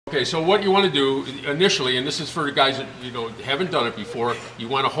Okay, so what you want to do initially, and this is for the guys that haven't done it before, you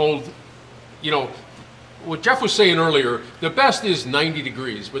want to hold, what Jeff was saying earlier, the best is 90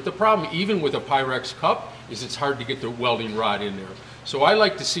 degrees, but the problem even with a Pyrex cup is it's hard to get the welding rod in there. So I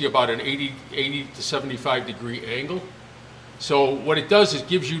like to see about an 80 to 75 degree angle. So what it does is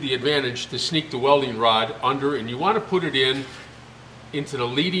gives you the advantage to sneak the welding rod under, and you want to put it into the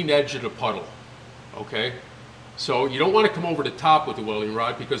leading edge of the puddle, okay? So you don't want to come over the top with the welding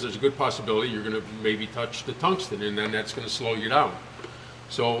rod because there's a good possibility you're going to maybe touch the tungsten, and then that's going to slow you down.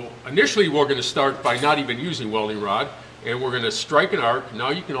 So initially we're going to start by not even using welding rod, and we're going to strike an arc. Now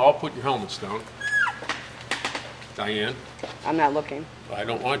you can all put your helmets down. Diane? I'm not looking. I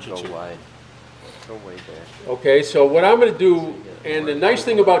don't want you to. Go wide. Go way back. Okay, so what I'm going to do, and the nice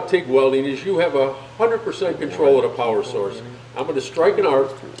thing about TIG welding is you have 100% control of the power source. I'm going to strike an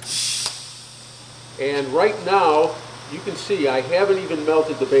arc, and right now you can see I haven't even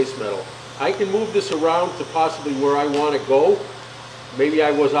melted the base metal. I can move this around to possibly where I want to go. Maybe I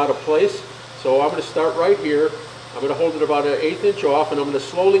was out of place, so I'm going to start right here. I'm going to hold it about 1/8 inch off, and I'm going to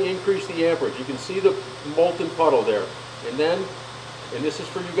slowly increase the amperage. You can see the molten puddle there. And then, and this is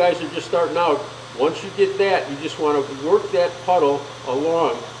for you guys who are just starting out, once you get that, you just want to work that puddle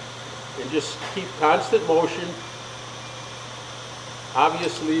along and just keep constant motion.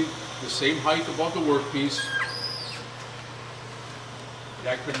 Obviously, the same height above the workpiece.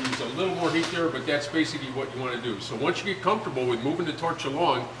 That could use a little more heat there, but that's basically what you want to do. So once you get comfortable with moving the torch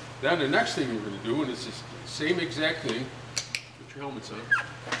along, then the next thing we're going to do, and it's the same exact thing, put your helmets on,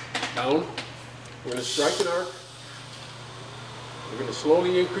 down, we're going to strike an arc, we're going to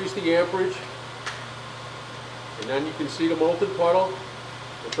slowly increase the amperage, and then you can see the molten puddle,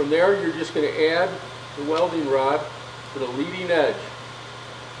 and from there you're just going to add the welding rod to the leading edge.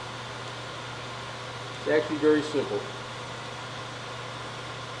 It's actually very simple.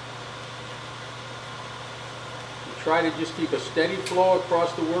 Try to just keep a steady flow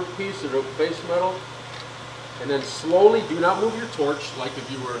across the workpiece of the base metal, and then slowly, do not move your torch like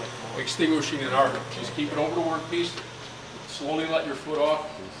if you were extinguishing an arc. Just keep it over the workpiece, slowly let your foot off,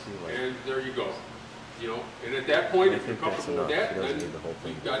 and there you go. And at that point, if you're comfortable with that, then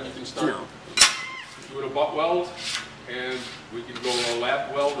you can start doing a butt weld, and we can go a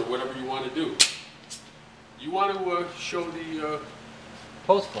lap weld or whatever you want to do. You want to show the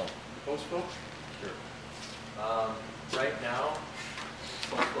Post flow. post flow? Sure. Right now,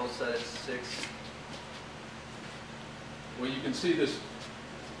 post flow set at 6. Well, you can see this,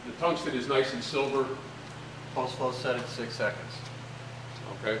 the tungsten is nice and silver. Post flow set at 6 seconds.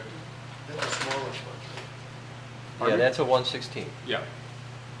 Okay. That's a smaller one. Yeah, that's a 1/16. Yeah.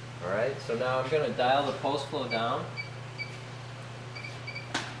 All right, so now I'm going to dial the post flow down.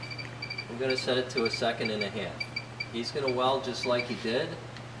 I'm going to set it to 1.5 seconds. He's going to weld just like he did.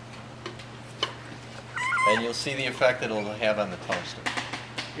 And you'll see the effect it'll have on the tungsten.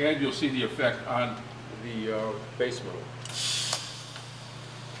 And you'll see the effect on the base metal.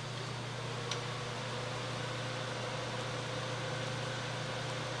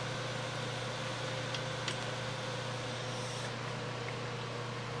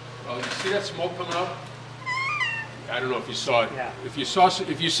 Well, you see that smoke coming up? I don't know if you saw it. Yeah. If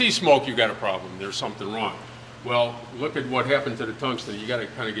you see smoke, you got a problem. There's something wrong. Well, look at what happened to the tungsten. You got to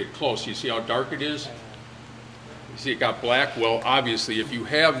kind of get close. You see how dark it is? You see it got black? Well, obviously, if you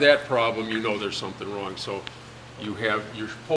have that problem, you know there's something wrong. So you have your